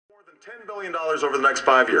$10 billion over the next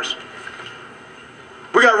 5 years.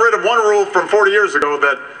 We got rid of one rule from 40 years ago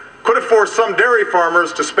that could have forced some dairy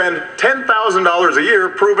farmers to spend $10,000 a year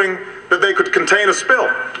proving that they could contain a spill,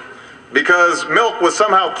 because milk was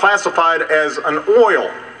somehow classified as an oil.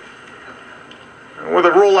 With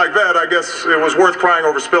a rule like that, I guess it was worth crying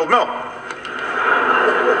over spilled milk.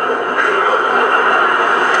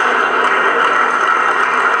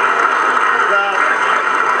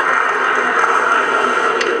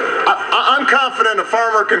 I'm confident a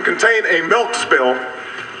farmer can contain a milk spill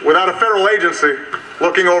without a federal agency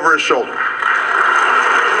looking over his shoulder.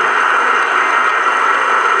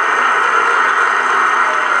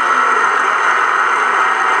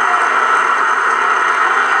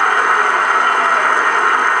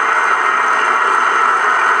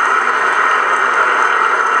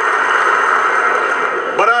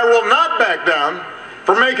 But I will not back down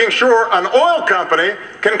for making sure an oil company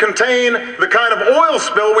can contain the kind of oil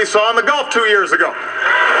spill we saw in the Gulf 2 years ago.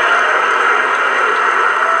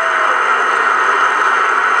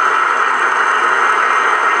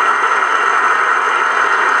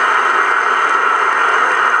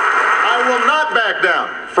 I will not back down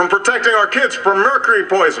from protecting our kids from mercury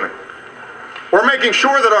poisoning, or making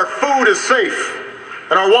sure that our food is safe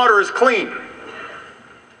and our water is clean.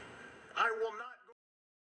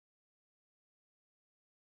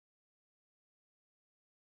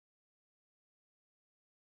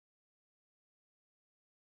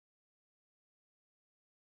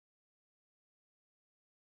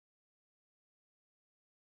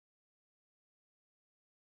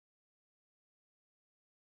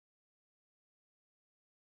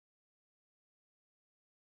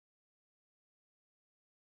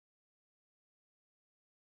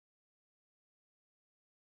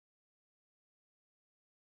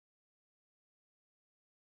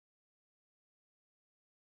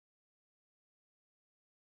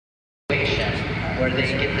 Where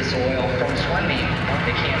they get this oil from swimming,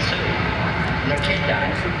 they can't sue, and their kid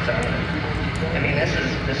dies. So, I mean, this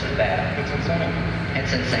is bad. It's insane.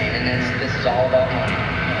 It's insane, and this is all about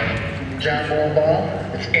money. John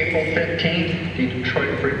Bolenbaugh. It's April 15th. The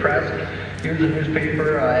Detroit Free Press. Here's a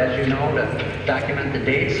newspaper, as you know, to document the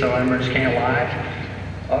date, so Enbridge can't lie.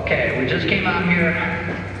 Okay, we just came out here.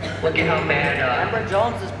 Look at how bad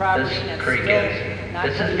this creek is.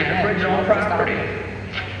 This is Enbridge-owned property.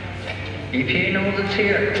 EPA knows it's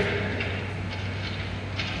here.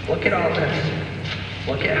 Look at all this.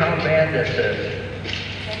 Look at how bad this is.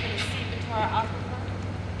 I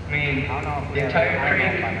mean, the entire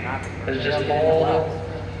creek is just full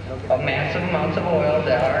of massive amounts of oil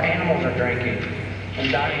that our animals are drinking and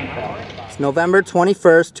dying from. It's November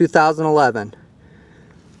 21st, 2011.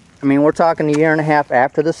 I mean, we're talking a year and a half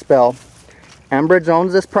after the spill. Enbridge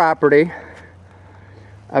owns this property.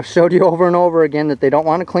 I've showed you over and over again that they don't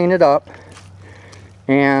want to clean it up,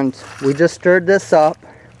 and we just stirred this up.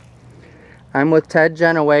 I'm with Ted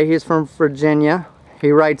Genoway. He's from Virginia.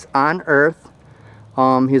 He writes On Earth.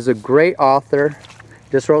 He's a great author.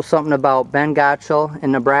 Just wrote something about Ben Gotchel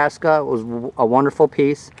in Nebraska. It was a wonderful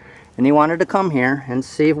piece, and he wanted to come here and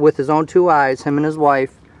see with his own two eyes, him and his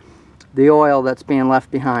wife, the oil that's being left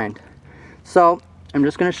behind. So I'm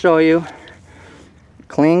just going to show you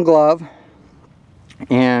clean glove.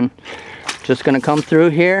 And just going to come through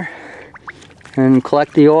here and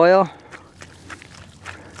collect the oil.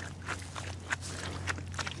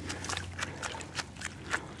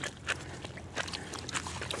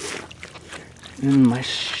 And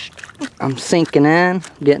I'm sinking in,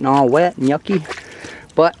 getting all wet and yucky.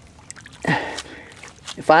 But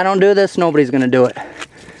if I don't do this, nobody's going to do it.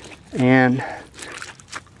 And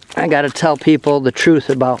I got to tell people the truth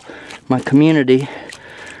about my community.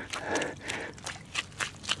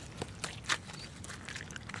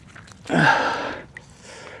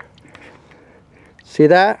 See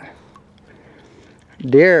that?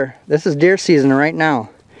 Deer. This is deer season right now.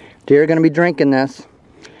 Deer are going to be drinking this.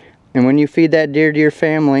 And when you feed that deer to your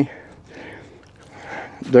family,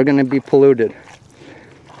 they're going to be polluted.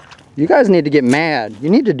 You guys need to get mad. You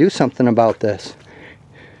need to do something about this.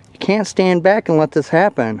 You can't stand back and let this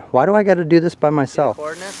happen. Why do I got to do this by myself?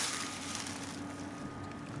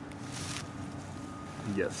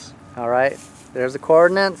 Yes. Alright, there's the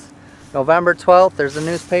coordinates. November 12th, there's the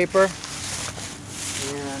newspaper.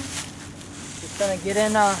 And just gonna get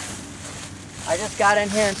in, I just got in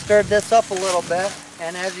here and stirred this up a little bit.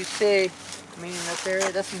 And as you see, I mean, this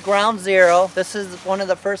area, this is ground zero. This is one of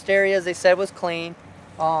the first areas they said was clean.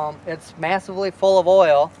 It's massively full of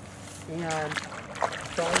oil. And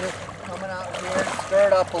so I'm just coming out here and stir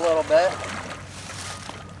it up a little bit.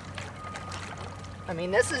 I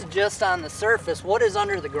mean, this is just on the surface. What is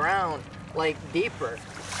under the ground, like deeper?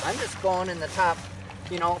 I'm just going in the top,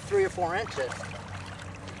 you know, 3 or 4 inches.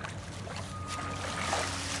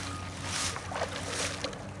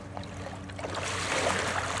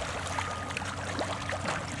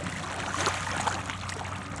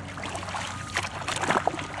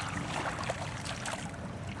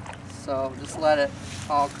 So just let it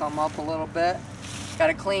all come up a little bit. Got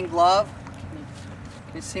a clean glove.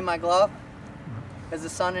 Can you see my glove? Is the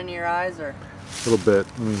sun in your eyes or? A little bit.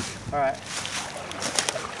 All right.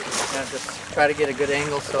 Now just try to get a good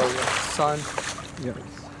angle so the sun. Yep.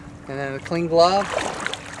 And then a clean glove.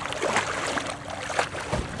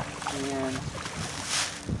 And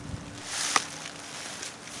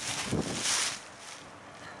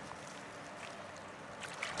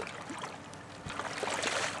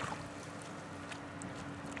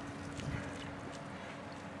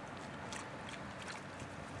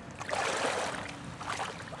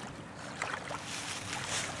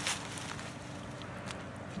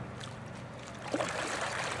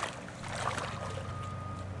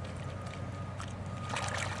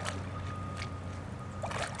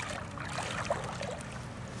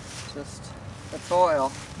just, that's oil.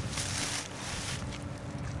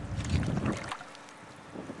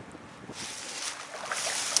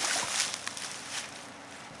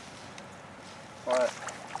 What?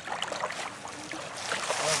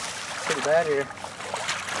 Oh, pretty bad here.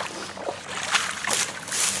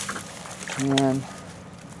 And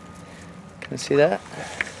can you see that?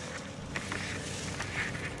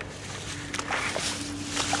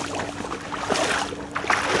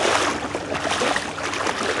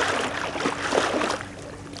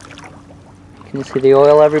 Can you see the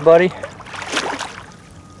oil, everybody?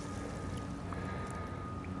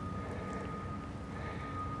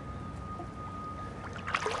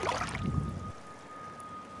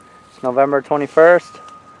 It's November 21st.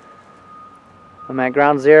 I'm at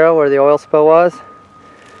ground zero where the oil spill was,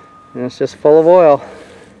 and it's just full of oil.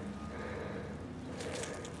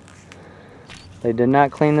 They did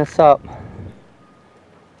not clean this up.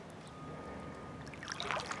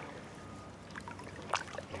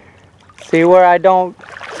 See where I don't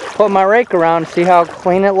put my rake around, see how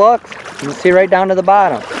clean it looks? You can see right down to the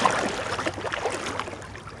bottom.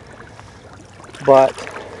 But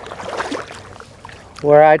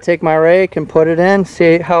where I take my rake and put it in,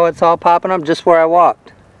 see how it's all popping up just where I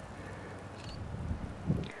walked.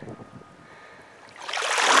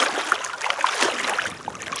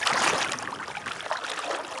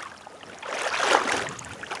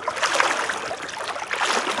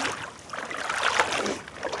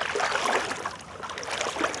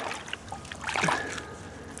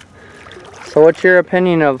 So what's your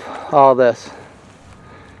opinion of all this?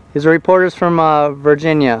 These are reporters from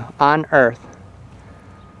Virginia, on Earth.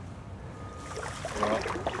 Well,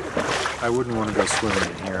 I wouldn't want to go swimming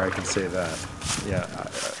in here, I can say that. Yeah,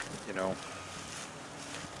 you know,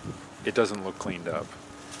 it doesn't look cleaned up.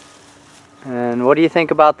 And what do you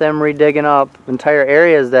think about them redigging up entire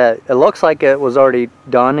areas that it looks like it was already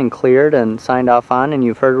done and cleared and signed off on, and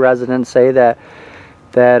you've heard residents say that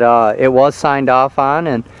it was signed off on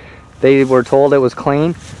and they were told it was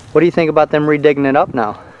clean. What do you think about them redigging it up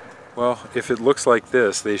now? Well, if it looks like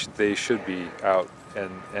this, they should be out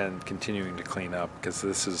and continuing to clean up, because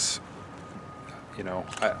this is, you know,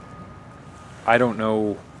 I don't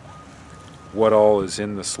know what all is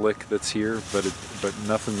in the slick that's here, but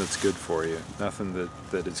nothing that's good for you, nothing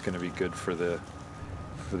that is going to be good for the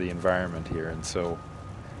environment here, and so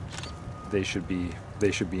they should be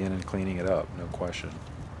in and cleaning it up, no question.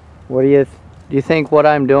 What do you think what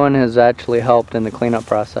I'm doing has actually helped in the cleanup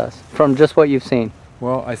process from just what you've seen?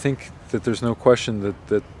 Well, I think that there's no question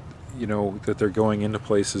that you know, that they're going into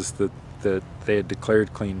places that they had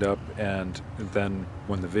declared cleaned up, and then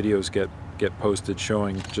when the videos get posted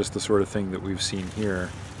showing just the sort of thing that we've seen here,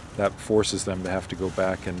 that forces them to have to go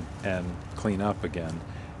back and clean up again.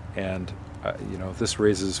 And you know, this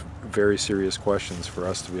raises very serious questions for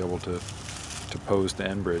us to be able to pose to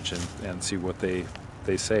Enbridge and see what they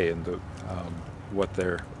say and what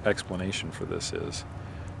their explanation for this is.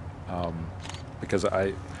 Because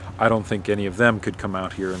I don't think any of them could come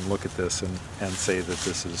out here and look at this and say that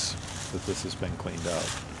this has been cleaned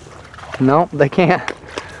up. No, they can't.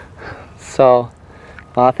 So,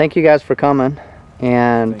 thank you guys for coming.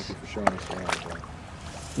 And thank you for showing us around.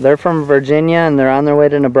 They're from Virginia and they're on their way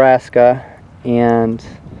to Nebraska. And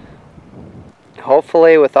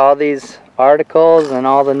hopefully, with all these articles and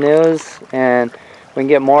all the news, and we can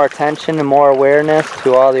get more attention and more awareness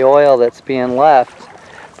to all the oil that's being left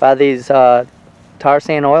by these tar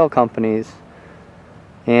sand oil companies,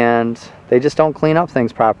 and they just don't clean up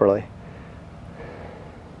things properly.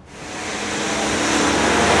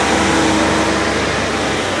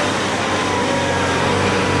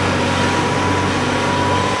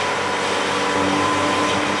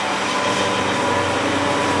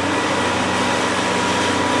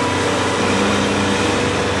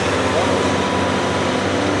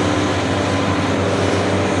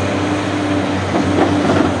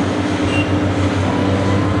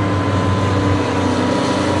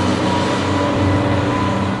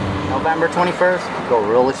 September 21st, go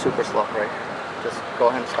really super slow right here. Just go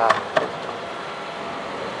ahead and stop.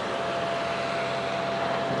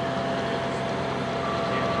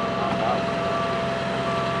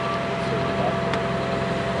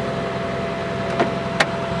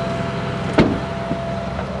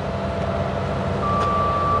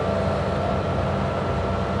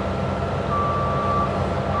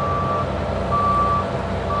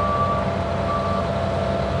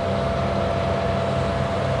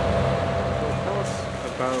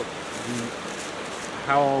 About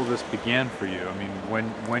how all this began for you. I mean,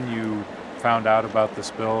 when you found out about the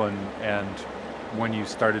spill and when you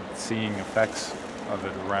started seeing effects of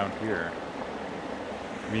it around here.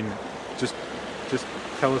 I mean, just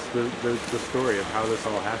tell us the story of how this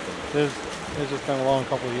all happened. It's just been a long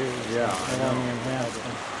couple of years. Yeah, a long year and a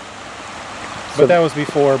half. But that was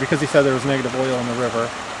before, because he said there was negative oil in the river.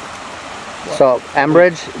 So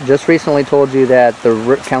Enbridge just recently told you that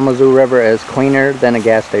the Kalamazoo River is cleaner than a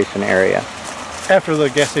gas station area. After the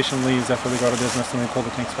gas station leaves, after they go out of business, and they pull the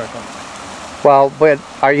tanks back up. Well, but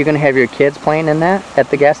are you going to have your kids playing in that at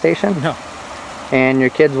the gas station? No. And your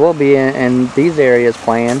kids will be in these areas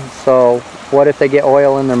playing. So what if they get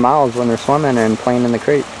oil in their mouths when they're swimming and playing in the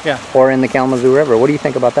creek? Yeah. Or in the Kalamazoo River? What do you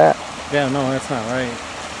think about that? Yeah, no, that's not right.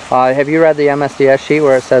 Have you read the MSDS sheet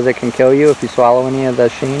where it says it can kill you if you swallow any of the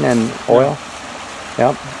sheen and oil?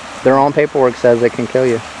 No. Yep. Their own paperwork says it can kill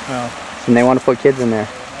you. No. And they want to put kids in there.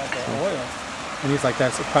 Oil. And he's like,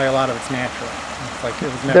 that's probably a lot of it's natural. It's like,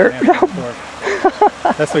 it was never natural before.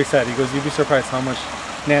 That's what he said. He goes, you'd be surprised how much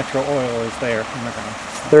natural oil is there in the ground.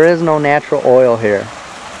 There is no natural oil here.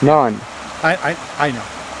 None. I know.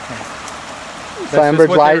 So That's just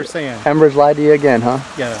what they were saying. Enbridge lied to you again, huh?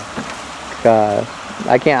 Yeah.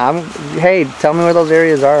 I can't. Hey, tell me where those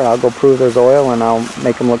areas are. I'll go prove there's oil, and I'll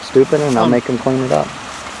make them look stupid, and I'll make them clean it up.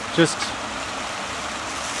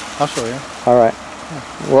 I'll show you. All right.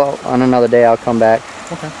 Yeah. Well, on another day, I'll come back.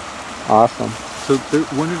 Okay. Awesome. So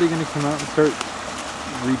when are they going to come out and start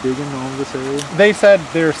redigging all of this area? They said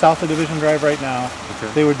they're south of Division Drive right now. Okay.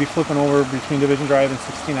 They would be flipping over between Division Drive and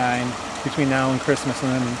 69 between now and Christmas,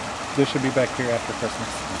 and then they should be back here after Christmas.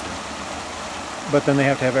 Okay. But then they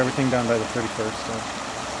have to have everything done by the 31st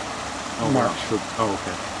of March. Wow. So,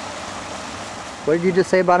 okay. What did you just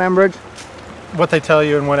say about Enbridge? What they tell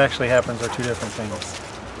you and what actually happens are two different things.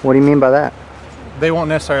 What do you mean by that? They won't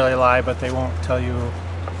necessarily lie, but they won't tell you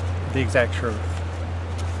the exact truth.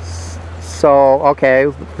 So, okay,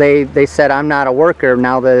 they said I'm not a worker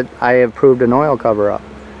now that I have proved an oil cover-up.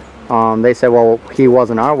 They said, well, he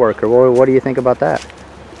wasn't our worker. Well, what do you think about that?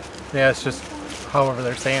 Yeah, it's just however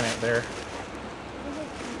they're saying it.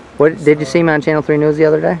 Did you see me on Channel 3 News the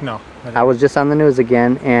other day? No. I was just on the news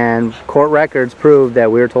again, and court records proved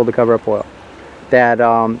that we were told to cover up oil. That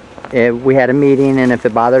we had a meeting, and if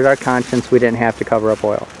it bothered our conscience, we didn't have to cover up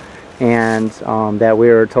oil. And that we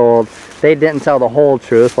were told, they didn't tell the whole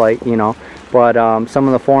truth, like, you know, but some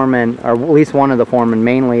of the foremen, or at least one of the foremen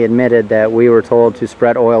mainly admitted that we were told to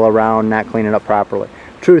spread oil around, not clean it up properly.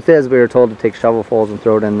 Truth is, we were told to take shovelfuls and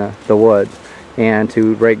throw it in the woods and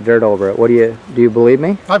to rake dirt over it. Do you believe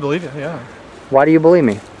me? I believe you, yeah. Why do you believe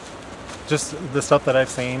me? Just the stuff that I've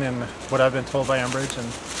seen and what I've been told by Enbridge,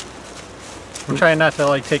 and I'm trying not to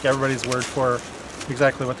like take everybody's word for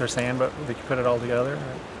exactly what they're saying, but they can put it all together.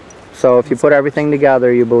 So if you put everything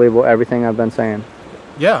together, you believe everything I've been saying?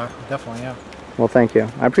 Yeah, definitely, yeah. Well, thank you.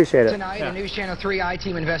 I appreciate it. Tonight, a News Channel 3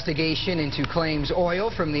 I-team investigation into claims oil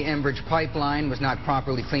from the Enbridge pipeline was not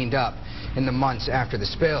properly cleaned up in the months after the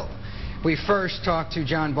spill. We first talked to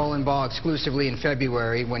John Bolenbaugh exclusively in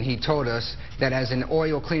February when he told us that as an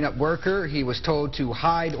oil cleanup worker, he was told to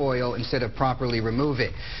hide oil instead of properly remove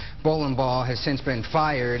it. Bolenbaugh has since been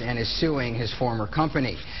fired and is suing his former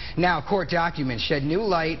company. Now, court documents shed new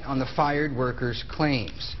light on the fired workers'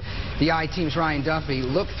 claims. The I-team's Ryan Duffy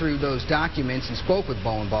looked through those documents and spoke with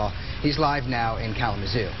Bolenbaugh. He's live now in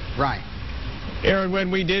Kalamazoo. Ryan. Aaron,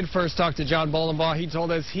 when we did first talk to John Bolenbaugh, he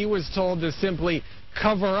told us he was told to simply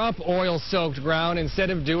cover up oil-soaked ground instead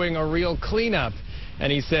of doing a real cleanup. And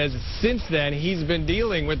he says since then he's been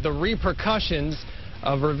dealing with the repercussions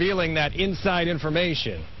of revealing that inside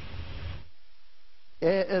information.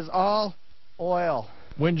 It is all oil.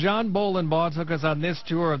 When John Bolenbaugh took us on this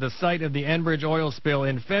tour of the site of the Enbridge oil spill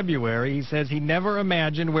in February, he says he never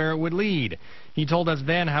imagined where it would lead. He told us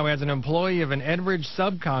then how as an employee of an Enbridge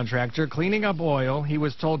subcontractor cleaning up oil, he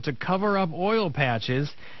was told to cover up oil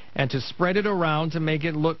patches and to spread it around to make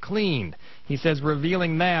it look clean. He says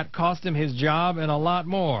revealing that cost him his job and a lot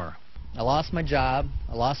more. I lost my job.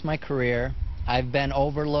 I lost my career. I've been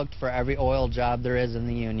overlooked for every oil job there is in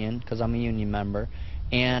the union because I'm a union member.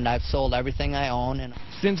 and I've sold everything I own. And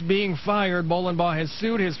since being fired, Bolenbaugh has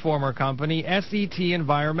sued his former company, SET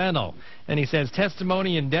Environmental, and he says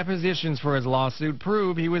testimony and depositions for his lawsuit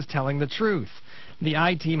prove he was telling the truth. The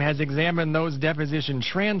I-Team has examined those deposition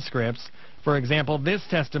transcripts. For example, this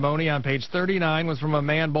testimony on page 39 was from a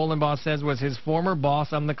man Bolenbaugh says was his former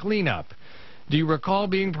boss on the cleanup. Do you recall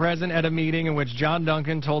being present at a meeting in which John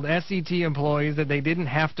Duncan told SET employees that they didn't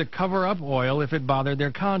have to cover up oil if it bothered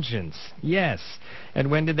their conscience? Yes. And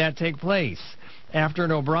when did that take place? After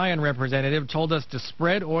an O'Brien representative told us to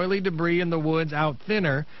spread oily debris in the woods out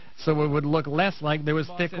thinner so it would look less like there was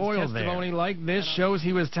thick oil there. Testimony like this shows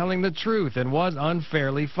he was telling the truth and was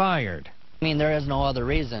unfairly fired. I mean, there is no other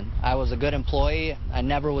reason. I was a good employee. I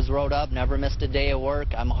never was wrote up, never missed a day of work.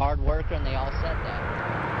 I'm a hard worker, and they all said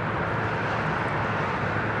that.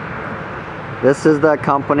 This is the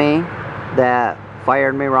company that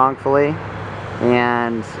fired me wrongfully,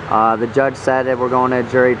 and the judge said that we're going to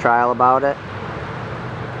a jury trial about it.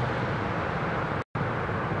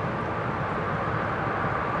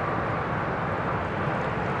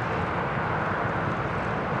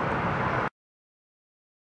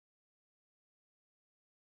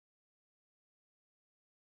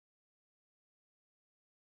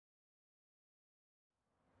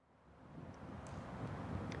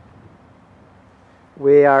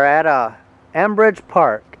 We are at a Enbridge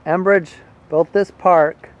park. Enbridge built this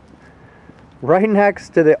park right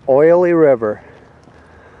next to the oily river.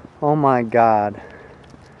 Oh my God.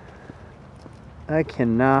 I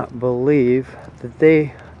cannot believe that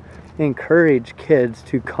they encourage kids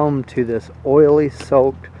to come to this oily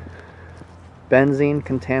soaked, benzene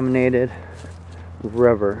contaminated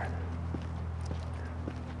river.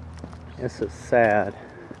 This is sad.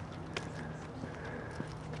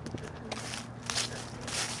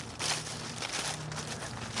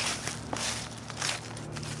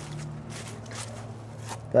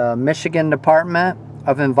 The Michigan Department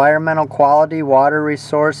of Environmental Quality Water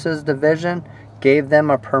Resources Division gave them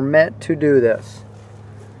a permit to do this.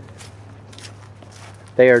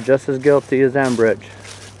 They are just as guilty as Enbridge.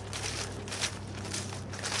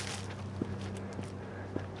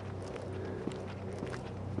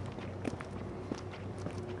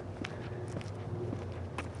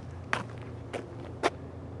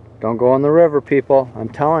 Don't go in the river, people. I'm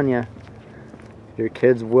telling you, your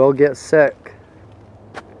kids will get sick.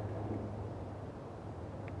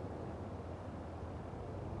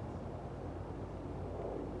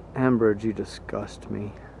 Enbridge, you disgust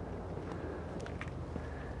me.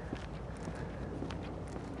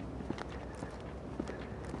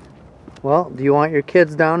 Well, do you want your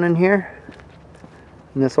kids down in here?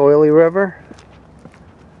 In this oily river?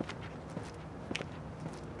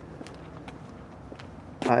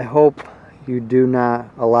 I hope you do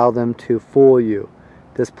not allow them to fool you.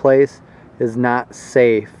 This place is not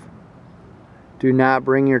safe. Do not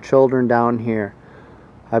bring your children down here.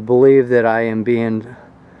 I believe that I am being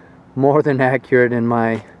more than accurate in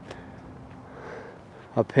my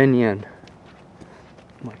opinion.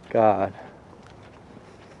 Oh my God.